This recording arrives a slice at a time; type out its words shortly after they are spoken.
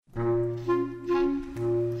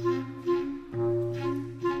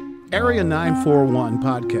Area 941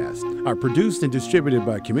 podcasts are produced and distributed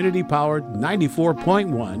by community-powered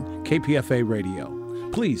 94.1 KPFA Radio.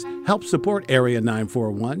 Please help support Area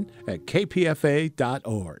 941 at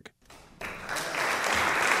kpfa.org.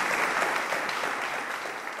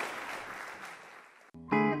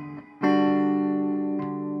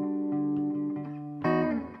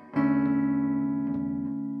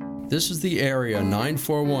 This is the Area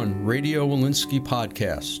 941 Radio Walensky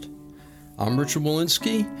podcast. I'm Richard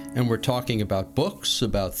Walensky, and we're talking about books,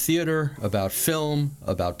 about theater, about film,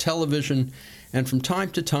 about television, and from time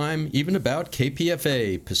to time, even about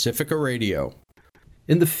KPFA, Pacifica Radio.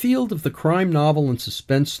 In the field of the crime novel and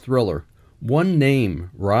suspense thriller, one name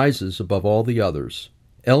rises above all the others: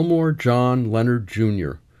 Elmore John Leonard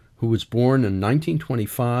Jr., who was born in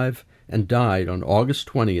 1925 and died on August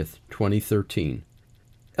 20th, 2013.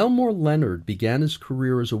 Elmore Leonard began his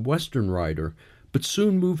career as a Western writer, but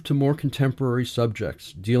soon moved to more contemporary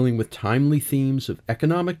subjects, dealing with timely themes of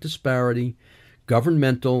economic disparity,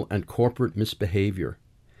 governmental and corporate misbehavior.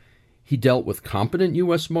 He dealt with competent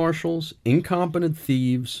U.S. Marshals, incompetent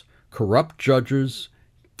thieves, corrupt judges,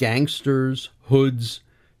 gangsters, hoods,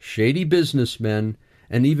 shady businessmen,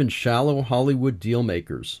 and even shallow Hollywood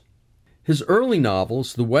dealmakers. His early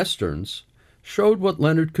novels, the Westerns, showed what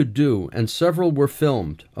Leonard could do, and several were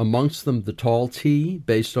filmed, amongst them The Tall T,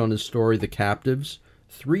 based on his story The Captives,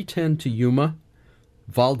 3:10 to Yuma,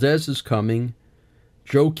 Valdez is Coming,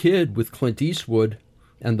 Joe Kidd with Clint Eastwood,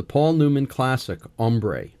 and the Paul Newman classic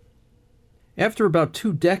Hombre. After about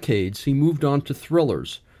 2 decades, he moved on to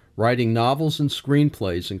thrillers, writing novels and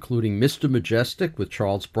screenplays including Mr. Majestic with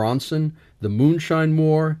Charles Bronson, The Moonshine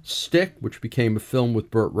War, Stick, which became a film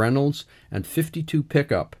with Burt Reynolds, and 52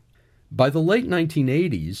 Pickup. By the late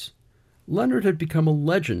 1980s, Leonard had become a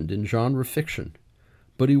legend in genre fiction,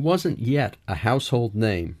 but he wasn't yet a household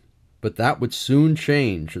name. But that would soon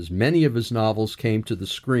change as many of his novels came to the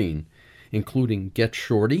screen, including Get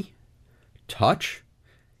Shorty, Touch,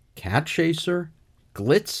 Cat Chaser,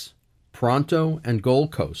 Glitz, Pronto, and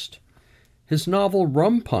Gold Coast. His novel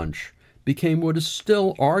Rum Punch became what is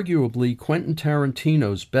still arguably Quentin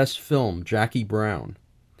Tarantino's best film, Jackie Brown.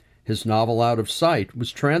 His novel Out of Sight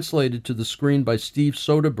was translated to the screen by Steve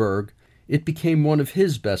Soderbergh. It became one of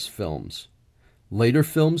his best films. Later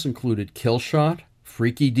films included Kill Shot,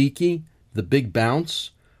 Freaky Deaky, The Big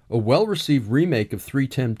Bounce, a well-received remake of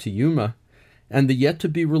 3:10 to Yuma, and the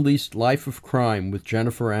yet-to-be-released Life of Crime with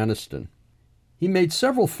Jennifer Aniston. He made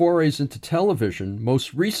several forays into television,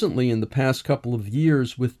 most recently in the past couple of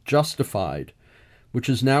years with Justified, which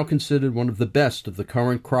is now considered one of the best of the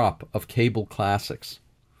current crop of cable classics.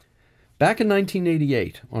 Back in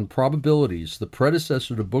 1988, on Probabilities, the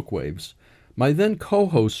predecessor to Bookwaves, my then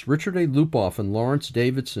co-hosts Richard A. Lupoff and Lawrence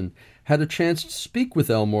Davidson had a chance to speak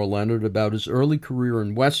with Elmore Leonard about his early career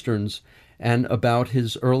in Westerns and about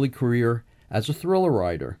his early career as a thriller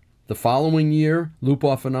writer. The following year,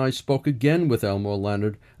 Lupoff and I spoke again with Elmore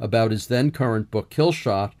Leonard about his then-current book Kill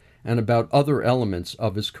Shot and about other elements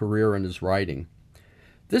of his career and his writing.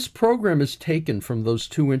 This program is taken from those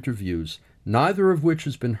 2 interviews, neither of which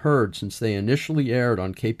has been heard since they initially aired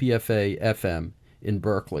on KPFA-FM in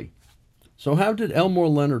Berkeley. So how did Elmore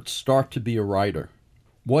Leonard start to be a writer?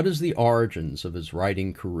 What is the origins of his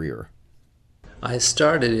writing career? I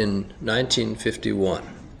started in 1951.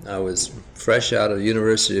 I was fresh out of the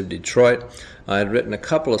University of Detroit. I had written a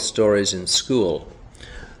couple of stories in school,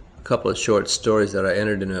 a couple of short stories that I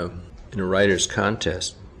entered in a writer's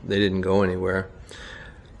contest. They didn't go anywhere.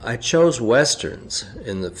 I chose Westerns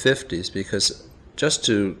in the 50s because just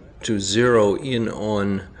to zero in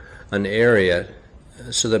on an area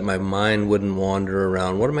so that my mind wouldn't wander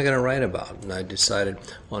around, what am I going to write about? And I decided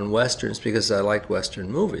on Westerns because I liked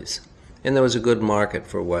Western movies. And there was a good market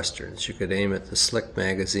for Westerns. You could aim at the Slick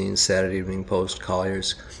magazine, Saturday Evening Post,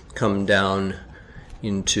 Collier's, come down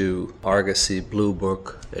into Argosy, Blue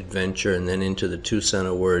Book, Adventure, and then into the 2 cent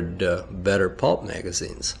a word better pulp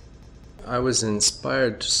magazines. I was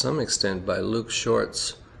inspired to some extent by Luke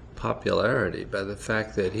Short's popularity, by the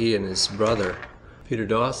fact that he and his brother, Peter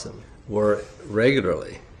Dawson, were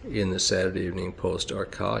regularly in the Saturday Evening Post or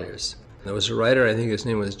Collier's. There was a writer, I think his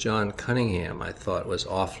name was John Cunningham, I thought was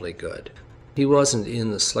awfully good. He wasn't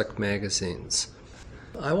in the Slick magazines.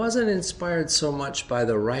 I wasn't inspired so much by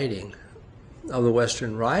the writing of the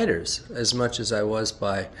Western writers as much as I was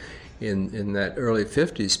by, in that early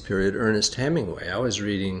 50s period, Ernest Hemingway. I was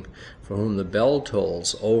reading For Whom the Bell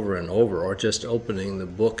Tolls over and over, or just opening the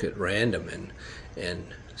book at random and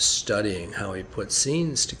studying how he put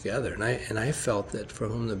scenes together. And I felt that For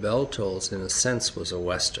Whom the Bell Tolls, in a sense, was a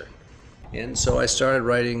Western. And so I started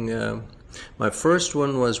writing My first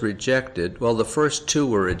one was rejected. Well, the first two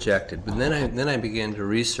were rejected, but then I began to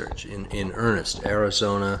research in earnest.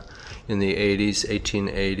 Arizona in the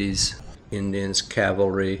 1880s, Indians,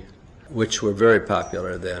 cavalry, which were very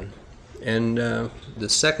popular then. And the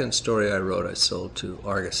second story I wrote, I sold to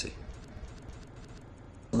Argosy.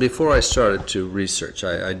 Before I started to research,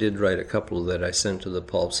 I did write a couple that I sent to the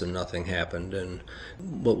pulps and nothing happened.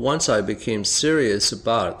 But once I became serious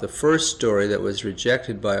about it, the first story that was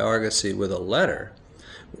rejected by Argosy with a letter,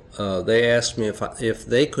 they asked me if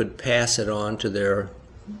they could pass it on to their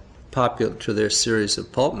series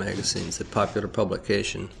of pulp magazines that Popular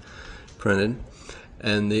Publication printed.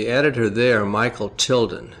 And the editor there, Michael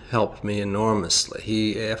Tilden, helped me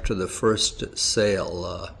enormously. After the first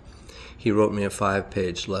sale, he wrote me a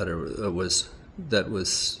 5-page letter that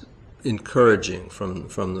was encouraging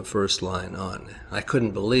from the first line on. I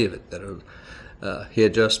couldn't believe it that he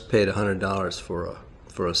had just paid $100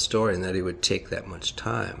 for a story and that he would take that much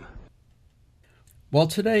time. While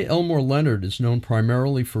today Elmore Leonard is known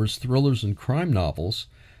primarily for his thrillers and crime novels,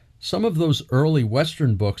 some of those early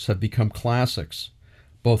Western books have become classics.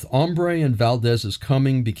 Both Hombre and Valdez's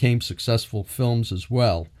Coming became successful films as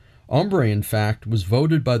well. Hombre, in fact, was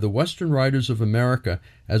voted by the Western Writers of America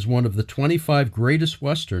as one of the 25 greatest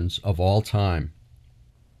Westerns of all time.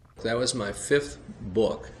 That was my fifth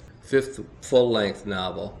full-length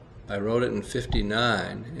novel. I wrote it in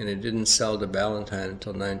 1959, and it didn't sell to Ballantine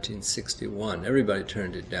until 1961. Everybody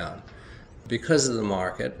turned it down. Because of the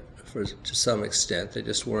market, to some extent, they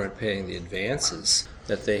just weren't paying the advances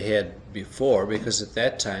that they had before, because at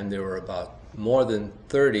that time there were about more than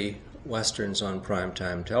 30 Westerns on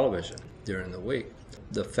primetime television during the week.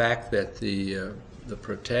 The fact that the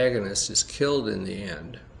protagonist is killed in the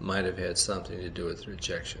end might have had something to do with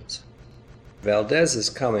rejections. Valdez's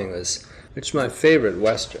Coming it's my favorite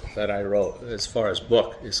Western that I wrote. As far as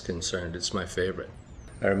book is concerned, it's my favorite.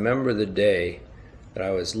 I remember the day that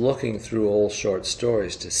I was looking through old short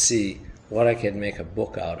stories to see what I could make a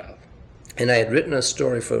book out of. And I had written a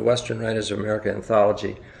story for the Western Writers of America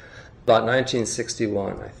anthology about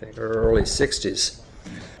 1961, I think, or early 60s.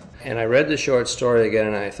 And I read the short story again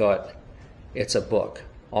and I thought, it's a book.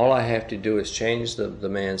 All I have to do is change the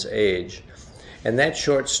man's age. And that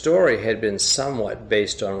short story had been somewhat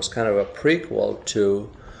based on, it was kind of a prequel to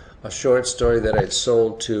a short story that I'd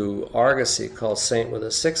sold to Argosy called Saint with a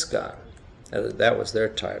Six Gun. That was their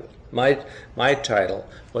title. My title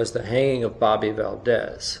was The Hanging of Bobby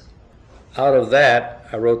Valdez. Out of that,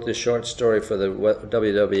 I wrote this short story for the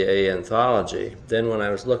WWA anthology. Then when I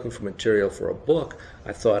was looking for material for a book,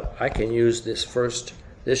 I thought I can use this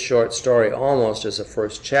short story almost as a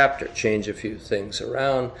first chapter, change a few things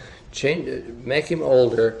around, make him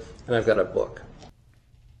older, and I've got a book.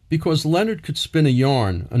 Because Leonard could spin a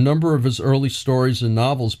yarn, a number of his early stories and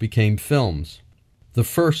novels became films. The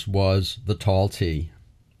first was The Tall T.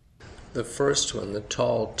 The first one, The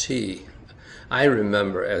Tall T, I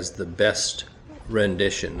remember as the best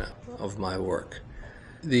rendition of my work.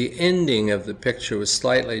 The ending of the picture was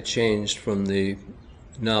slightly changed from the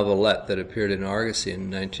novelette that appeared in Argosy in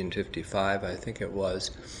 1955, I think it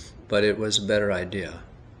was, but it was a better idea.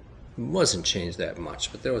 It wasn't changed that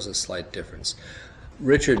much, but there was a slight difference.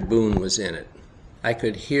 Richard Boone was in it. I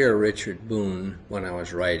could hear Richard Boone when I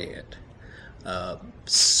was writing it.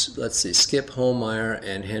 Let's see, Skip Holmeyer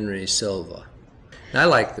and Henry Silva. And I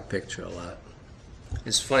liked the picture a lot.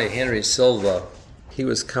 It's funny, Henry Silva, he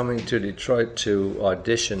was coming to Detroit to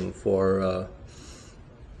audition for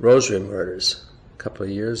Rosary Murders a couple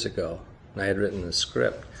of years ago, and I had written the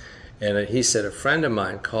script. And he said, a friend of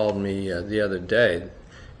mine called me the other day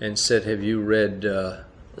and said, have you read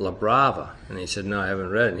La Brava? And he said, no, I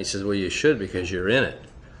haven't read it. And he says, well, you should because you're in it.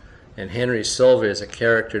 And Henry Silva is a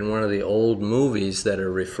character in one of the old movies that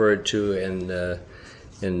are referred to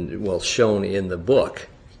and shown in the book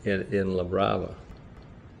in La Brava.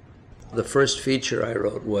 The first feature I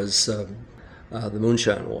wrote was The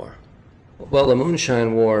Moonshine War. Well, The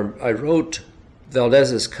Moonshine War, I wrote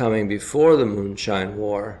Valdez's Coming before The Moonshine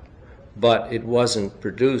War, but it wasn't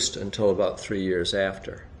produced until about 3 years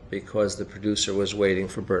after, because the producer was waiting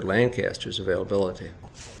for Burt Lancaster's availability.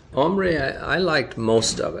 Hombre, I liked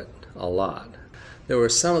most of it a lot. There were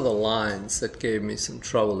some of the lines that gave me some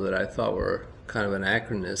trouble that I thought were kind of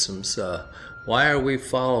anachronisms. Why are we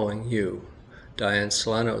following you? Diane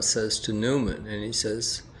Salerno says to Newman, and he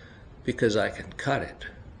says, because I can cut it.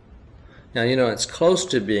 Now, it's close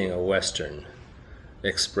to being a Western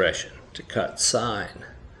expression, to cut sign,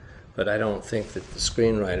 but I don't think that the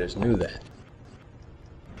screenwriters knew that.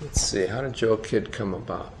 Let's see, how did Joe Kidd come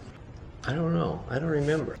about? I don't know. I don't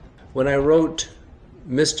remember. When I wrote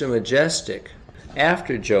Mr. Majestic,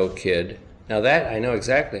 after Joe Kidd. Now that, I know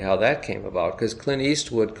exactly how that came about, because Clint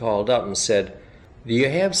Eastwood called up and said, do you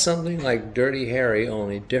have something like Dirty Harry,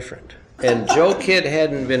 only different? And Joe Kidd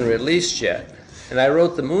hadn't been released yet. And I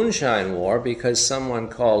wrote The Moonshine War because someone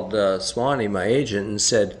called Swanee, my agent, and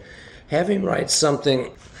said, have him write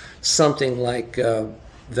something like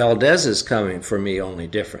Valdez is Coming for Me, only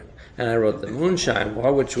different. And I wrote The Moonshine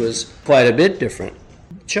War, which was quite a bit different.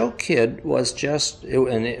 Joe Kidd was just,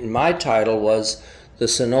 and my title was The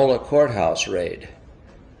Sonola Courthouse Raid.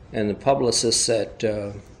 And the publicists at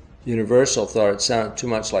Universal thought it sounded too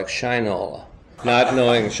much like Shinola, not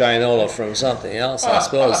knowing Shinola from something else, I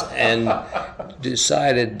suppose, and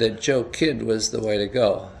decided that Joe Kidd was the way to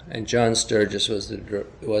go. And John Sturges was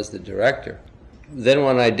the director. Then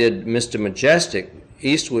when I did Mr. Majestic,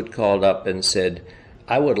 Eastwood called up and said,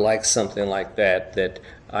 I would like something like that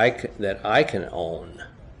I can own.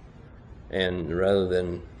 And rather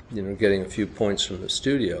than getting a few points from the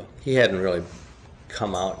studio, he hadn't really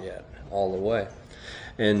come out yet all the way.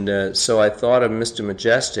 And so I thought of Mr.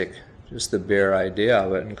 Majestic, just the bare idea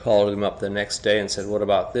of it, and called him up the next day and said, what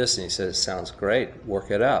about this? And he said, it sounds great,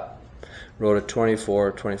 work it up. Wrote a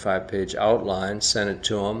 24, 25-page outline, sent it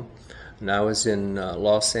to him, and I was in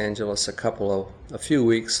Los Angeles a few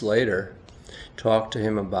weeks later, talked to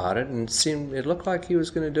him about it, and it looked like he was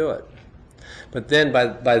going to do it. But then,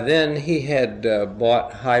 by then, he had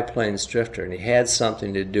bought High Plains Drifter, and he had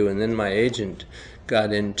something to do, and then my agent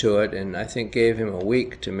got into it, and I think gave him a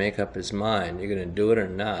week to make up his mind. You're going to do it or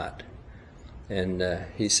not? And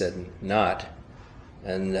he said, not.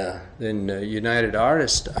 And then United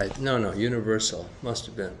Artists, Universal, must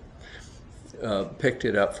have been, picked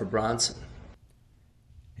it up for Bronson.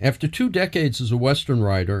 After 2 decades as a Western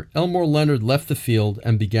writer, Elmore Leonard left the field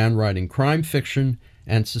and began writing crime fiction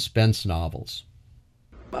and suspense novels.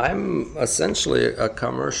 I'm essentially a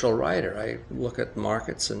commercial writer. I look at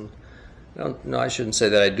markets and, no, I shouldn't say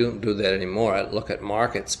that I don't do that anymore. I look at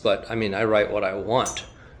markets, but I write what I want.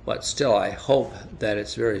 But still, I hope that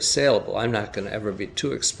it's very saleable. I'm not going to ever be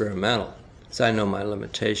too experimental, because I know my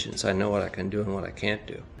limitations. I know what I can do and what I can't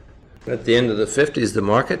do. At the end of the 50s, the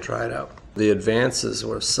market dried up. The advances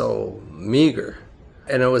were so meager.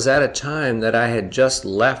 And it was at a time that I had just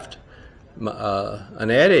left an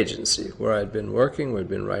ad agency where I'd been working. We'd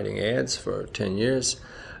been writing ads for 10 years.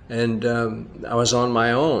 And I was on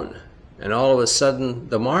my own. And all of a sudden,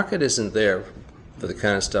 the market isn't there for the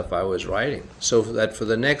kind of stuff I was writing. So that for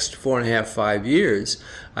the next 4.5, 5 years,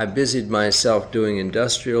 I busied myself doing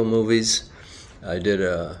industrial movies. I did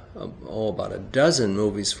about a dozen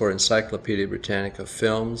movies for Encyclopedia Britannica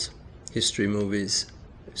Films, history movies,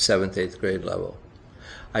 7th, 8th grade level.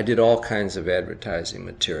 I did all kinds of advertising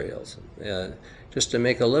materials just to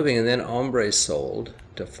make a living, and then Hombre sold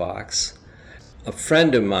to Fox. A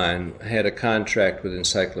friend of mine had a contract with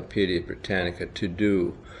Encyclopedia Britannica to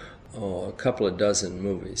do a couple of dozen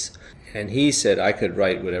movies, and he said I could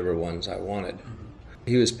write whatever ones I wanted.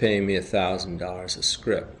 He was paying me $1,000 a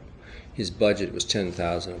script. His budget was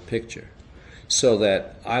 $10,000 a picture, so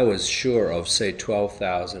that I was sure of, say,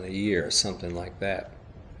 $12,000 a year, something like that.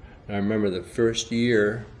 And I remember the first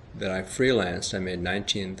year that I freelanced, I made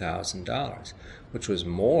 $19,000, which was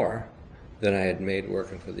more than I had made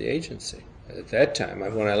working for the agency. At that time,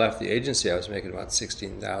 when I left the agency, I was making about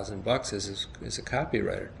 $16,000 as a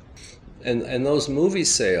copywriter. And those movie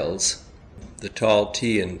sales, the Tall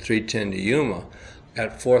T and 310 to Yuma,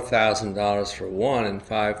 got $4,000 for one and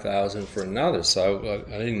 $5,000 for another, so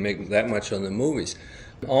I didn't make that much on the movies.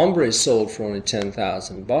 Hombre sold for only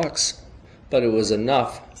 $10,000, but it was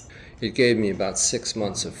enough. It gave me about 6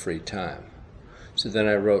 months of free time. So then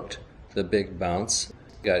I wrote The Big Bounce,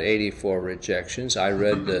 got 84 rejections. I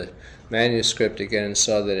read the manuscript again and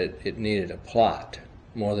saw that it needed a plot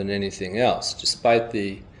more than anything else, despite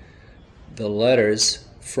the letters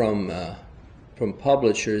from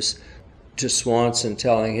publishers to Swanson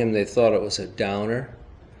telling him they thought it was a downer,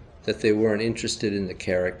 that they weren't interested in the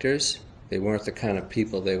characters, they weren't the kind of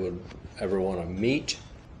people they would ever want to meet.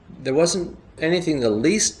 There wasn't anything the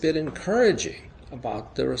least bit encouraging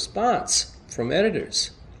about the response from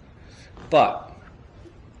editors. But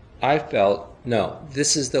I felt, no,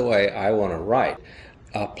 this is the way I want to write.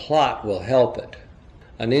 A plot will help it.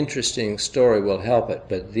 An interesting story will help it,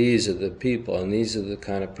 but these are the people, and these are the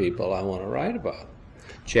kind of people I want to write about.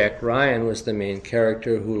 Jack Ryan was the main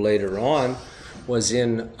character, who later on was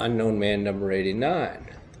in Unknown Man number 89.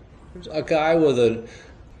 A guy with a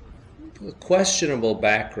questionable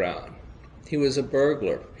background. He was a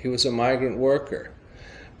burglar. He was a migrant worker.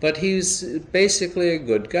 But he's basically a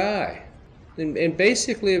good guy. And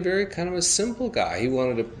basically a very kind of a simple guy. He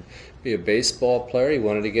wanted to be a baseball player. He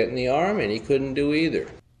wanted to get in the Army, and he couldn't do either.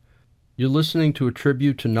 You're listening to a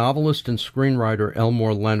tribute to novelist and screenwriter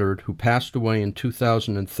Elmore Leonard, who passed away in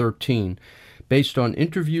 2013, based on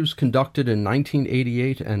interviews conducted in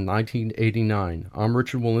 1988 and 1989. I'm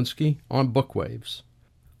Richard Wolinsky on Bookwaves.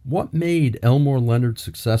 What made Elmore Leonard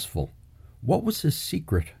successful? What was his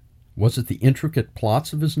secret? Was it the intricate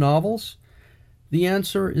plots of his novels? The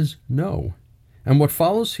answer is no. And what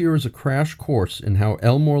follows here is a crash course in how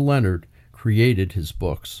Elmore Leonard created his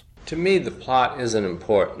books. To me, the plot isn't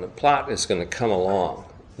important. The plot is going to come along.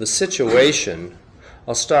 The situation,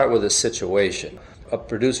 I'll start with a situation. A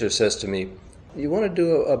producer says to me, you want to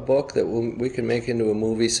do a book that we can make into a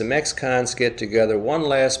movie? Some ex-cons get together, one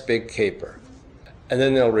last big caper, and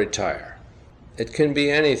then they'll retire. It can be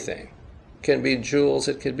anything. It can be jewels,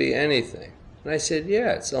 it could be anything. And I said,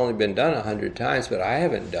 yeah, it's only been done 100 times, but I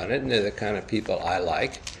haven't done it, and they're the kind of people I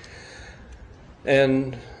like.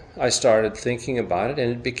 And I started thinking about it,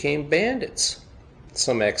 and it became Bandits.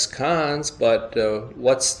 Some ex-cons, but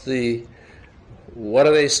what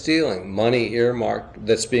are they stealing? Money earmarked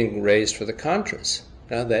that's being raised for the Contras.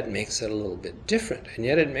 Now that makes it a little bit different, and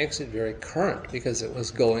yet it makes it very current because it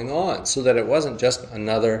was going on, so that it wasn't just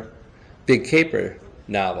another big caper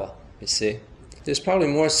novel, you see. There's probably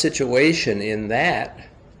more situation in that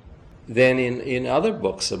than in other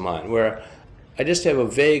books of mine, where I just have a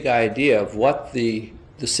vague idea of what the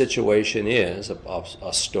situation is of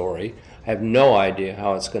a story. I have no idea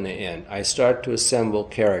how it's going to end. I start to assemble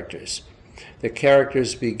characters. The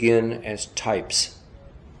characters begin as types.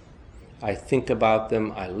 I think about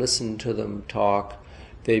them, I listen to them talk.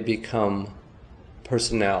 They become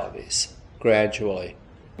personalities gradually.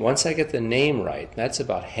 Once I get the name right, that's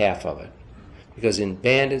about half of it. Because in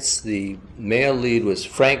Bandits, the male lead was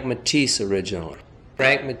Frank Matisse originally.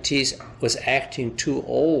 Frank Matisse was acting too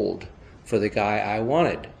old for the guy I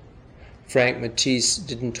wanted. Frank Matisse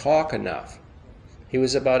didn't talk enough. He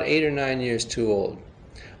was about 8 or 9 years too old.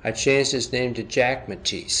 I changed his name to Jack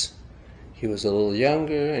Matisse. He was a little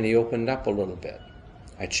younger and he opened up a little bit.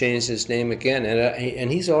 I changed his name again, and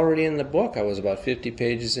he's already in the book. I was about 50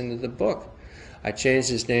 pages into the book. I changed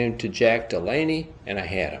his name to Jack Delaney, and I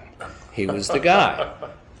had him. He was the guy.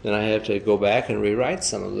 Then I had to go back and rewrite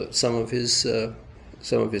some of his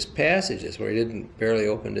passages where he didn't barely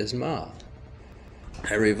open his mouth.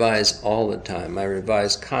 I revise all the time. I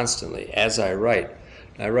revise constantly as I write.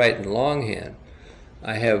 I write in longhand.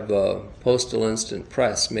 I have Postal Instant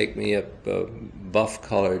Press make me up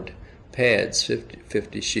buff-colored pads,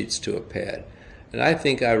 50 sheets to a pad. And I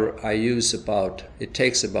think I use it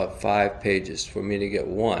takes about 5 pages for me to get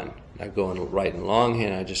one. I go and write in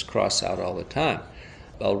longhand, I just cross out all the time.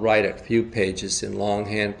 I'll write a few pages in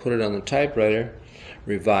longhand, put it on the typewriter,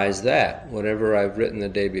 revise that. Whatever I've written the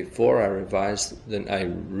day before, I revise, then I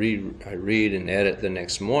read and edit the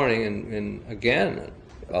next morning, and again,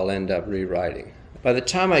 I'll end up rewriting. By the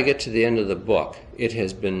time I get to the end of the book, it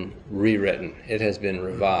has been rewritten, it has been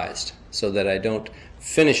revised, so that I don't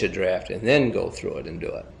finish a draft and then go through it and do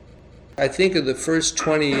it. I think of the first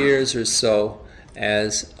 20 years or so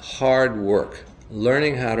as hard work,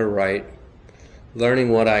 learning how to write, learning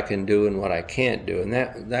what I can do and what I can't do, and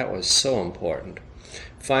that was so important.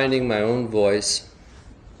 Finding my own voice,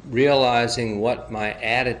 realizing what my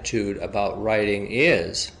attitude about writing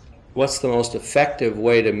is, what's the most effective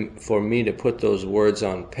way for me to put those words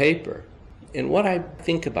on paper, and what I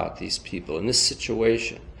think about these people in this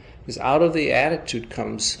situation. Because out of the attitude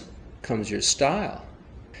comes your style.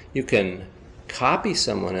 You can copy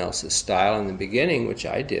someone else's style in the beginning, which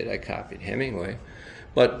I did. I copied Hemingway.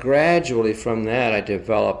 But gradually from that, I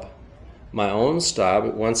developed my own style.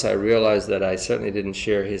 But once I realized that I certainly didn't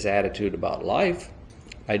share his attitude about life,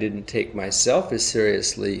 I didn't take myself as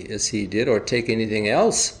seriously as he did, or take anything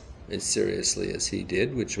else as seriously as he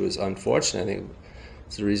did, which was unfortunate. I think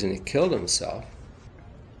it's the reason he killed himself.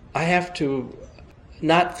 I have to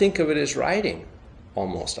not think of it as writing,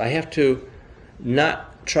 almost. I have to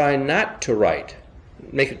try not to write,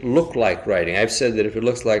 make it look like writing. I've said that if it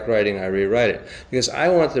looks like writing, I rewrite it, because I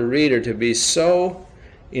want the reader to be so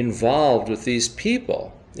involved with these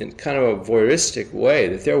people in kind of a voyeuristic way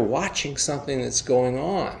that they're watching something that's going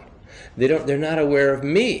on. They're not aware of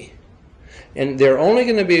me. And they're only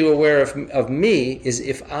going to be aware of me is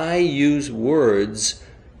if I use words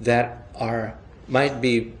that might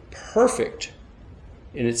be perfect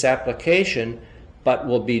in its application, but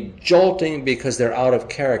will be jolting because they're out of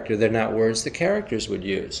character. They're not words the characters would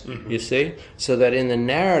use, you see? So that in the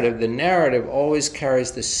narrative always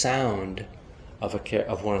carries the sound of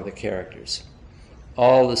one of the characters.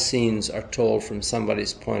 All the scenes are told from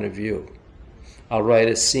somebody's point of view. I'll write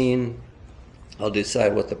a scene I'll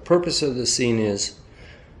decide what the purpose of the scene is,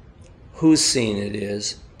 whose scene it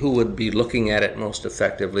is, who would be looking at it most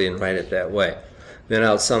effectively, and write it that way. Then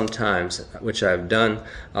I'll sometimes, which I've done,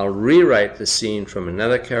 I'll rewrite the scene from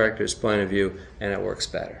another character's point of view, and it works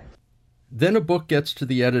better. Then a book gets to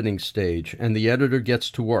the editing stage, and the editor gets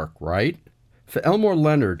to work, right? For Elmore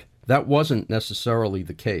Leonard, that wasn't necessarily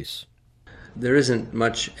the case. There isn't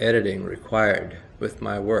much editing required with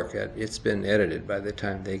my work. It's been edited by the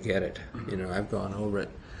time they get it. I've gone over it.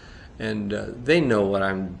 And they know what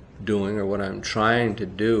I'm doing or what I'm trying to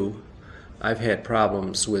do. I've had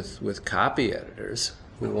problems with copy editors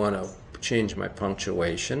who want to change my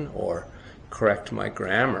punctuation or correct my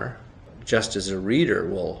grammar. Just as a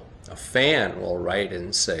fan will write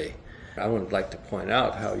and say, I would like to point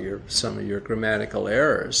out how some of your grammatical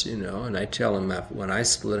errors, and I tell them that when I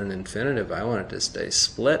split an infinitive, I want it to stay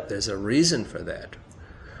split. There's a reason for that.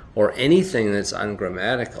 Or anything that's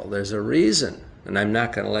ungrammatical, there's a reason. And I'm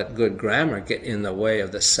not going to let good grammar get in the way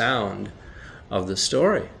of the sound of the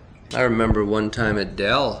story. I remember one time at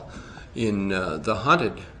Dell in The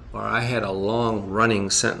Hunted, where I had a long running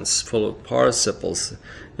sentence full of participles,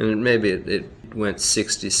 and maybe it went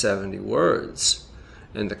 60, 70 words.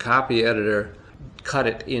 And the copy editor cut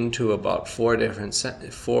it into about four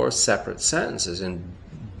separate sentences and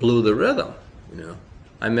blew the rhythm.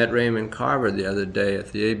 I met Raymond Carver the other day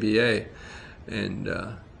at the ABA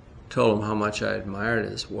and told him how much I admired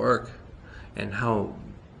his work and how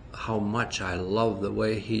much I love the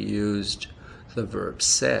way he used the verb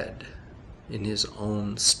said in his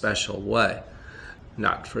own special way,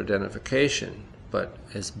 not for identification, but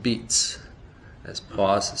as beats, as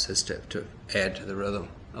pauses, as to add to the rhythm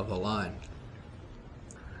of a line.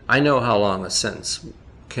 I know how long a sentence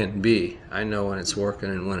can be. I know when it's working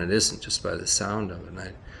and when it isn't, just by the sound of it.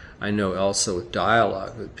 And I know also with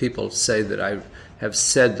dialogue that people say that I have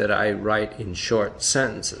said that I write in short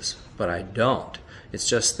sentences, but I don't. It's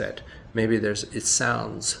just that maybe they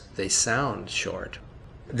sound short.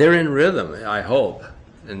 They're in rhythm, I hope,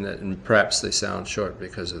 and perhaps they sound short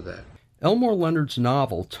because of that. Elmore Leonard's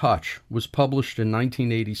novel, Touch, was published in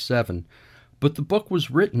 1987, but the book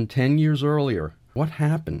was written 10 years earlier. What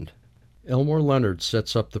happened? Elmore Leonard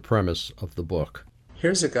sets up the premise of the book.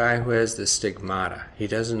 Here's a guy who has the stigmata. He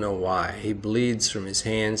doesn't know why. He bleeds from his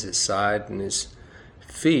hands, his side, and his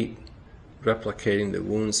feet, replicating the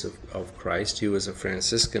wounds of Christ. He was a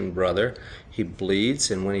Franciscan brother. He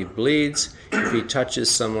bleeds, and when he bleeds, if he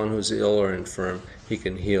touches someone who's ill or infirm, he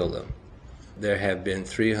can heal them. There have been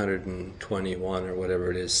 321 or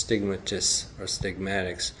whatever it is, stigmatists or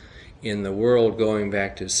stigmatics in the world going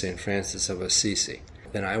back to St. Francis of Assisi.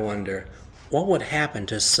 Then I wonder, what would happen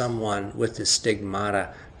to someone with the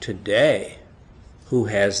stigmata today who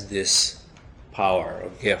has this power or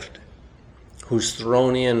gift, who's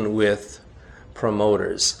thrown in with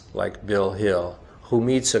promoters like Bill Hill, who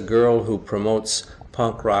meets a girl who promotes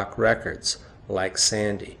punk rock records like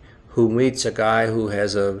Sandy, who meets a guy who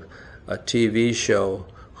has a TV show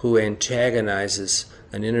who antagonizes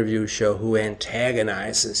an interview show, who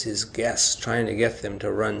antagonizes his guests, trying to get them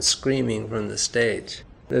to run screaming from the stage.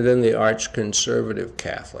 And then the arch-conservative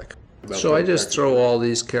Catholic. So I just throw all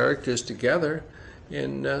these characters together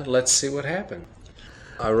and let's see what happens.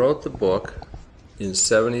 I wrote the book in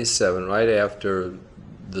 1977, right after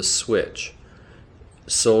The Switch.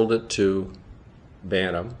 Sold it to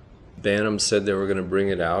Bantam. Bantam said they were going to bring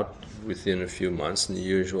it out within a few months in the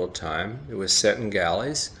usual time. It was set in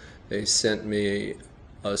galleys. They sent me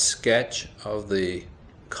a sketch of the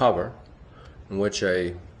cover in which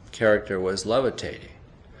a character was levitating.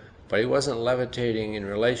 But he wasn't levitating in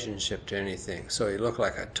relationship to anything, so he looked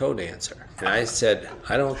like a toe dancer. And I said,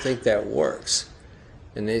 I don't think that works.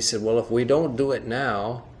 And they said, well, if we don't do it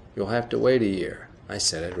now, you'll have to wait a year. I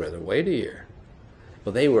said, I'd rather wait a year.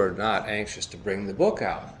 Well, they were not anxious to bring the book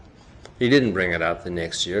out. He didn't bring it out the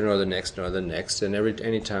next year, nor the next, nor the next. And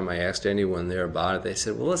any time I asked anyone there about it, they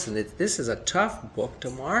said, well, listen, this is a tough book to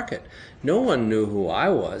market. No one knew who I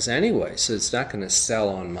was anyway, so it's not going to sell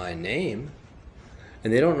on my name.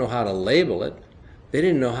 And they don't know how to label it. They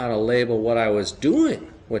didn't know how to label what I was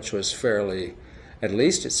doing, which was fairly, at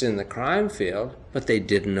least it's in the crime field, but they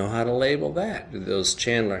didn't know how to label that. Those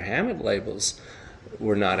Chandler Hammett labels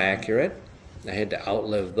were not accurate. I had to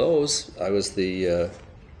outlive those. I was the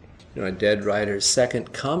a dead writer's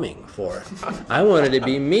second coming for it. I wanted to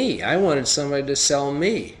be me. I wanted somebody to sell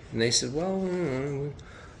me. And they said, well,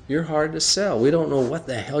 you're hard to sell. We don't know what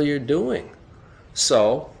the hell you're doing.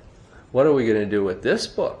 So what are we going to do with this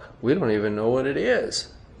book? We don't even know what it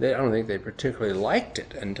is. I don't think they particularly liked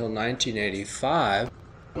it until 1985.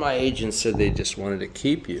 My agent said they just wanted to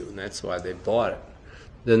keep you, and that's why they bought it.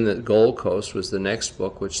 Then the Gold Coast was the next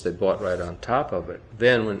book, which they bought right on top of it.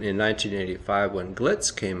 Then in 1985, when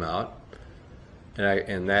Glitz came out,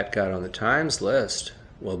 and that got on the Times list,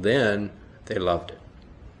 well, then they loved it.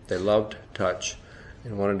 They loved Touch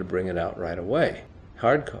and wanted to bring it out right away,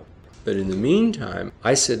 hardcover. But in the meantime,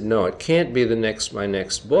 I said, no, it can't be my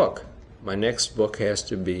next book. My next book has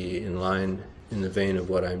to be in line, in the vein of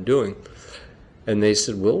what I'm doing. And they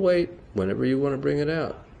said, we'll wait whenever you want to bring it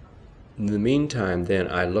out. In the meantime, then,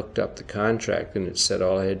 I looked up the contract, and it said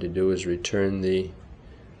all I had to do was return the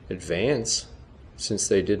advance, since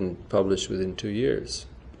they didn't publish within 2 years.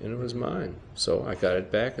 And it was mine. So I got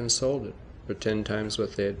it back and sold it for 10 times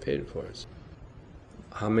what they had paid for it.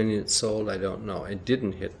 How many it sold, I don't know. It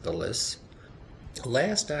didn't hit the list.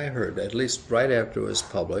 Last I heard, at least right after it was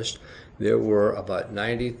published, there were about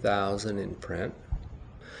 90,000 in print.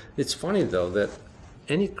 It's funny, though, that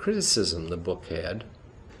any criticism the book had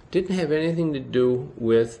didn't have anything to do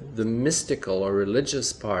with the mystical or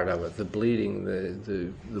religious part of it, the bleeding,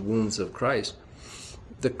 the wounds of Christ.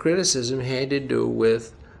 The criticism had to do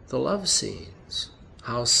with the love scenes,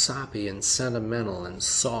 how soppy and sentimental and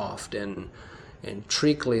soft and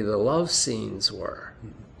treacly the love scenes were.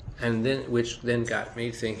 And then, which then got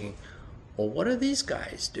me thinking, well, what do these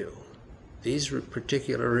guys do? These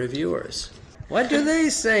particular reviewers. What do they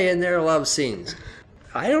say in their love scenes?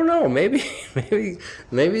 I don't know.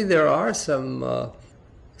 Maybe there are some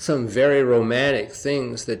very romantic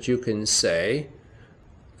things that you can say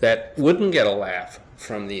that wouldn't get a laugh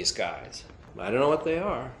from these guys. I don't know what they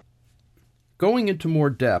are. Going into more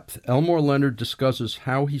depth, Elmore Leonard discusses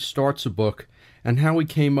how he starts a book and how he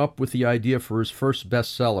came up with the idea for his first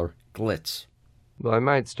bestseller, Glitz. Well, I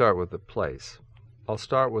might start with the place. I'll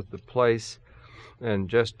start with the place and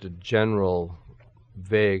just a general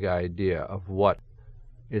vague idea of what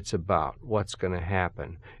it's about, what's going to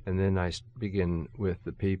happen, and then I begin with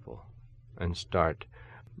the people and start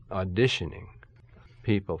auditioning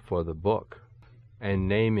people for the book and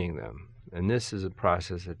naming them. And this is a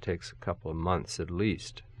process that takes a couple of months at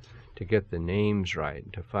least to get the names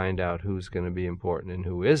right, to find out who's going to be important and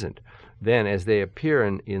who isn't. Then, as they appear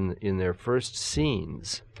in their first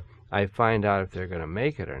scenes, I find out if they're going to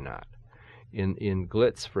make it or not. In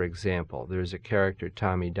Glitz, for example, there's a character,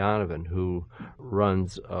 Tommy Donovan, who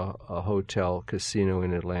runs a hotel casino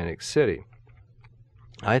in Atlantic City.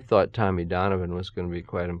 I thought Tommy Donovan was going to be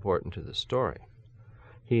quite important to the story.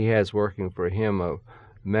 He has working for him a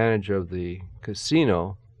manager of the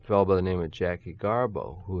casino, a fellow by the name of Jackie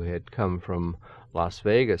Garbo, who had come from Las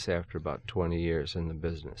Vegas after about 20 years in the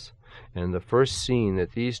business. And the first scene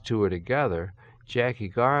that these two are together, Jackie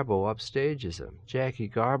Garbo upstages him. Jackie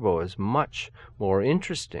Garbo is much more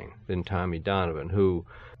interesting than Tommy Donovan, who,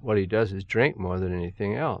 what he does is drink more than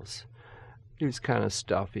anything else. He was kind of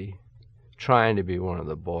stuffy, trying to be one of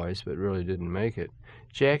the boys, but really didn't make it.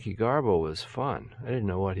 Jackie Garbo was fun. I didn't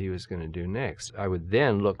know what he was going to do next. I would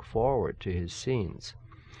then look forward to his scenes.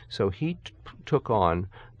 So he took on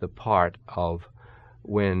the part of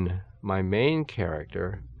when my main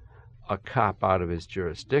character, a cop out of his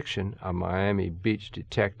jurisdiction, a Miami Beach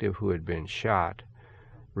detective who had been shot,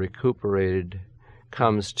 recuperated,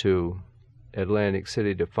 comes to Atlantic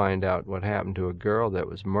City to find out what happened to a girl that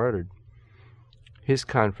was murdered. His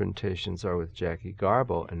confrontations are with Jackie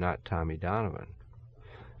Garbo and not Tommy Donovan.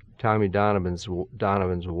 Tommy Donovan's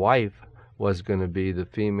wife was going to be the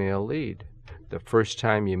female lead. The first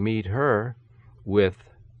time you meet her with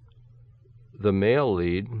the male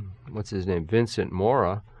lead, what's his name, Vincent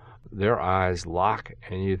Mora, their eyes lock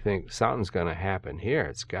and you think something's going to happen here.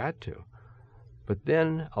 It's got to. But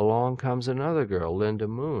then along comes another girl, Linda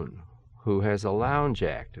Moon, who has a lounge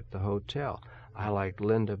act at the hotel. I like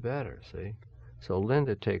Linda better, see? So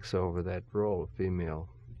Linda takes over that role of female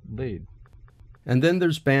lead. And then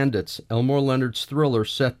there's Bandits, Elmore Leonard's thriller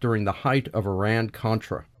set during the height of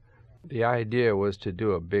Iran-Contra. The idea was to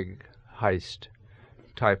do a big heist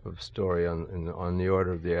type of story on the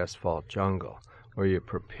order of the Asphalt Jungle, where you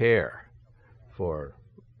prepare for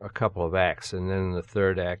a couple of acts, and then in the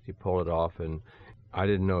third act you pull it off, and I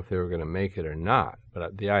didn't know if they were going to make it or not,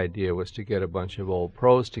 but the idea was to get a bunch of old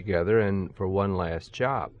pros together and for one last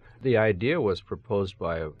job. The idea was proposed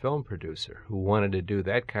by a film producer who wanted to do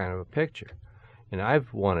that kind of a picture, and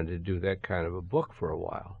I've wanted to do that kind of a book for a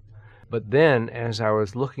while. But then, as I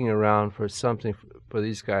was looking around for something for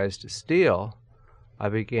these guys to steal, I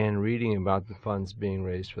began reading about the funds being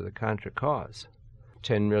raised for the Contra cause.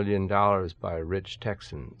 $10 million by rich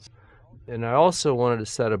Texans. And I also wanted to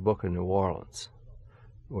set a book in New Orleans,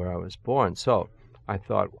 where I was born. So I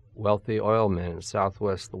thought wealthy oil men in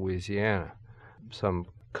southwest Louisiana. Some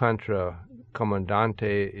Contra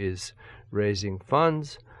Comandante is raising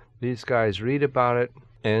funds. These guys read about it,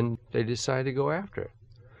 and they decide to go after it.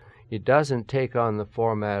 It doesn't take on the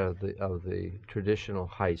format of the traditional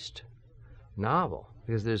heist novel,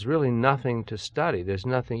 because there's really nothing to study. There's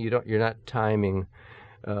nothing, you're not timing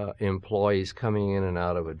employees coming in and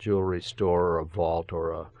out of a jewelry store or a vault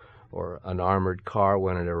or an armored car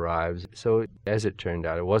when it arrives. So as it turned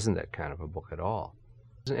out, it wasn't that kind of a book at all.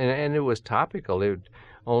 And it was topical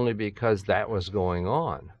only because that was going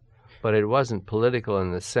on. But it wasn't political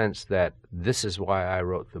in the sense that this is why I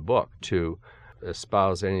wrote the book, to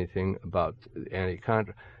espouse anything about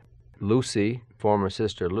anti-Contra. Lucy, former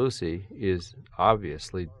Sister Lucy, is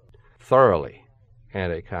obviously thoroughly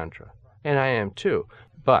anti-Contra, and I am too.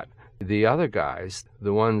 But the other guys,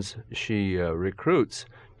 the ones she recruits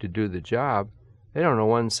to do the job, they don't know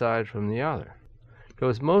one side from the other. It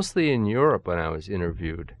was mostly in Europe when I was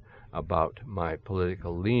interviewed about my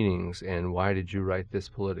political leanings and why did you write this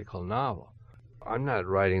political novel. I'm not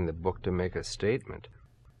writing the book to make a statement.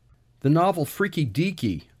 The novel Freaky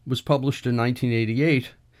Deaky was published in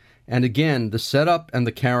 1988, and again, the setup and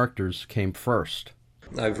the characters came first.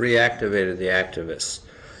 I've reactivated the activists,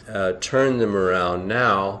 turned them around.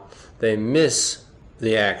 Now they miss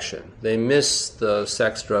the action. They miss the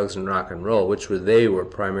sex, drugs, and rock and roll, which they were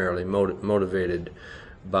primarily motivated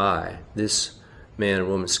by. This man and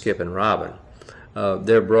woman, Skip and Robin.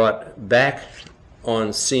 They're brought back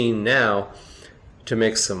on scene now to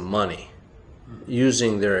make some money,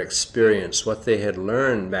 using their experience, what they had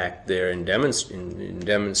learned back there in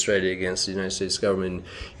demonstrating against the United States government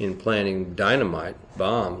in planting dynamite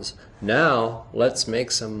bombs. Now, let's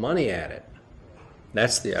make some money at it.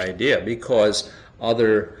 That's the idea, because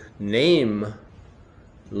other name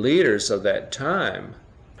leaders of that time,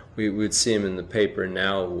 we would see them in the paper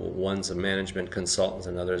now. One's a management consultant,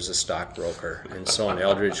 another's a stockbroker, and so on.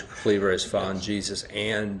 Eldridge Cleaver has found Jesus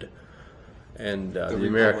and the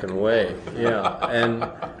American way. Yeah,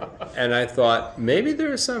 and I thought, maybe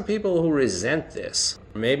there are some people who resent this.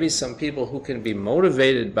 Maybe some people who can be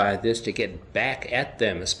motivated by this to get back at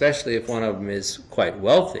them, especially if one of them is quite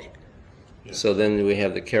wealthy. Yeah. So then we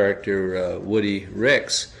have the character Woody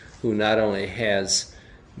Ricks, who not only has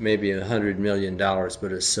maybe $100 million,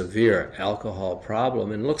 but a severe alcohol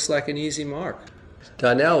problem and looks like an easy mark.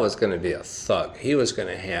 Donnell was going to be a thug. He was going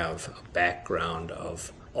to have a background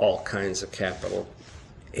of all kinds of capital.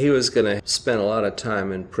 He was going to spend a lot of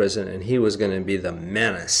time in prison, and he was going to be the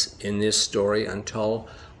menace in this story until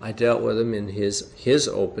I dealt with him in his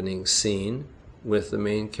opening scene with the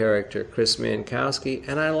main character, Chris Mankowski,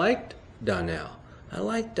 and I liked Donnell. I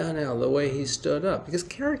liked Donnell, the way he stood up, because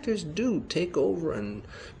characters do take over and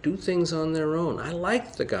do things on their own. I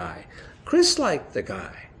liked the guy. Chris liked the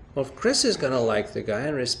guy. Well, if Chris is going to like the guy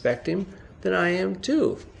and respect him, then I am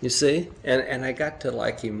too, you see? And I got to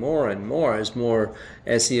like him more and more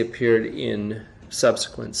as he appeared in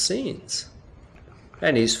subsequent scenes.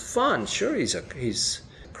 And he's fun. Sure, he's a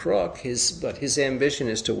crook, but his ambition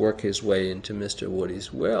is to work his way into Mr.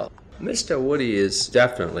 Woody's will. Mr. Woody is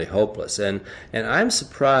definitely hopeless, and I'm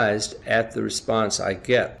surprised at the response I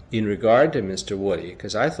get in regard to Mr. Woody,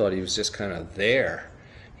 because I thought he was just kind of there.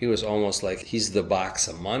 He was almost like he's the box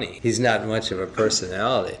of money. He's not much of a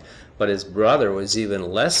personality. But his brother was even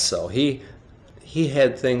less so. He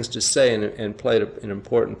had things to say and played an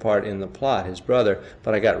important part in the plot, his brother,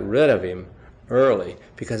 but I got rid of him early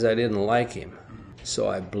because I didn't like him, so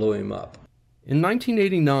I blew him up. In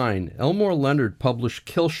 1989, Elmore Leonard published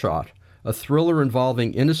Kill Shot, a thriller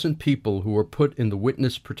involving innocent people who were put in the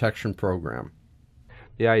Witness Protection Program.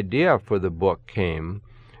 The idea for the book came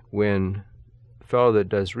when the fellow that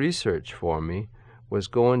does research for me was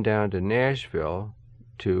going down to Nashville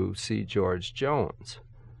to see George Jones.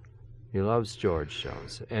 He loves George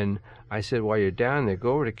Jones. And I said, while you're down there,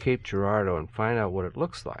 go over to Cape Girardeau and find out what it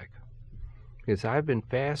looks like. Because I've been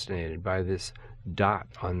fascinated by this dot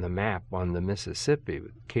on the map on the Mississippi,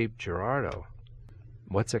 Cape Girardeau.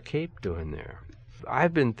 What's a cape doing there?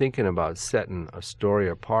 I've been thinking about setting a story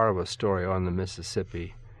or part of a story on the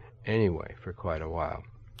Mississippi anyway for quite a while.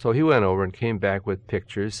 So he went over and came back with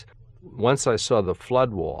pictures. Once I saw the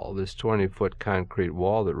flood wall, this 20-foot concrete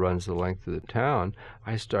wall that runs the length of the town,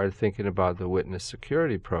 I started thinking about the witness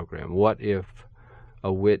security program. What if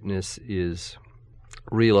a witness is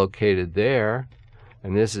relocated there,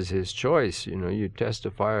 and this is his choice? You know, you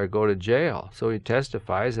testify or go to jail. So he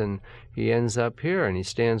testifies, and he ends up here, and he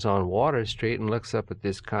stands on Water Street and looks up at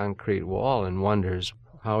this concrete wall and wonders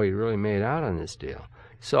how he really made out on this deal.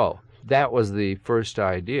 So that was the first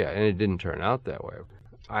idea, and it didn't turn out that way.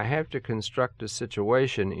 I have to construct a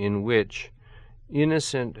situation in which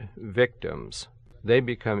innocent victims They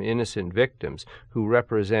become innocent victims who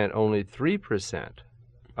represent only 3%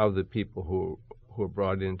 of the people who are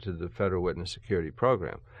brought into the Federal Witness Security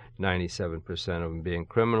Program. 97% of them being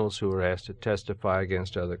criminals who are asked to testify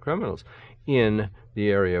against other criminals in the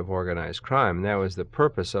area of organized crime. And that was the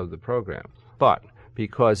purpose of the program. But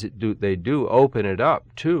because they do open it up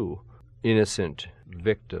to innocent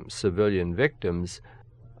victims, civilian victims,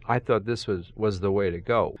 I thought this was the way to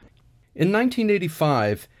go. In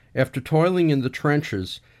 1985, after toiling in the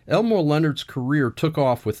trenches, Elmore Leonard's career took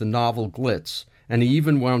off with the novel Glitz, and he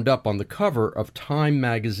even wound up on the cover of Time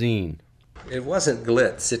magazine. It wasn't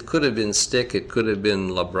Glitz. It could have been Stick. It could have been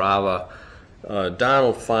La Brava.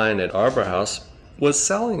 Donald Fine at Arbor House was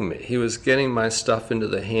selling me. He was getting my stuff into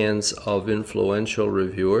the hands of influential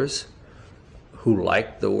reviewers who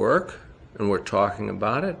liked the work and were talking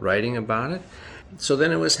about it, writing about it. So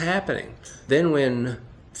then it was happening. Then when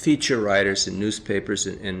feature writers in newspapers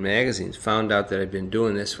and magazines found out that I'd been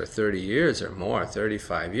doing this for 30 years or more,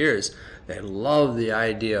 35 years, they loved the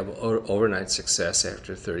idea of overnight success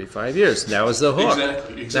after 35 years. That was the hook.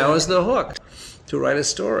 Exactly. That was the hook, to write a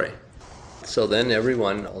story. So then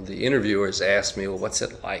the interviewers asked me, well, what's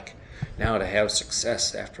it like now to have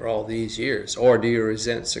success after all these years? Or do you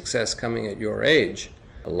resent success coming at your age?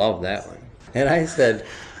 I love that one. And I said,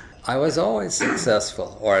 I was always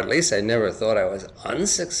successful, or at least I never thought I was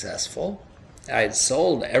unsuccessful. I'd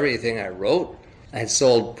sold everything I wrote. I'd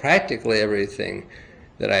sold practically everything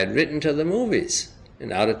that I had written to the movies.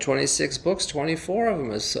 And out of 26 books, 24 of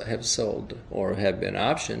them have sold or have been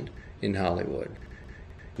optioned in Hollywood.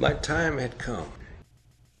 My time had come.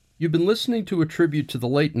 You've been listening to a tribute to the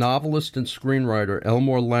late novelist and screenwriter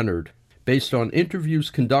Elmore Leonard, based on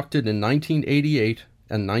interviews conducted in 1988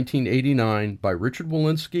 and 1989 by Richard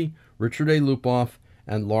Wolinski, Richard A. Lupoff,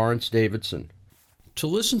 and Lawrence Davidson. To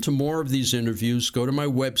listen to more of these interviews, go to my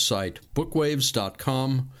website,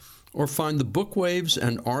 bookwaves.com, or find the Bookwaves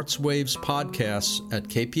and Artswaves podcasts at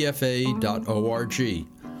kpfa.org.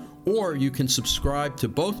 Or you can subscribe to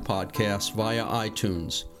both podcasts via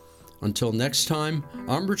iTunes. Until next time,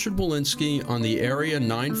 I'm Richard Wolinski on the Area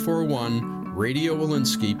 941 Radio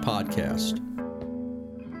Wolinski podcast.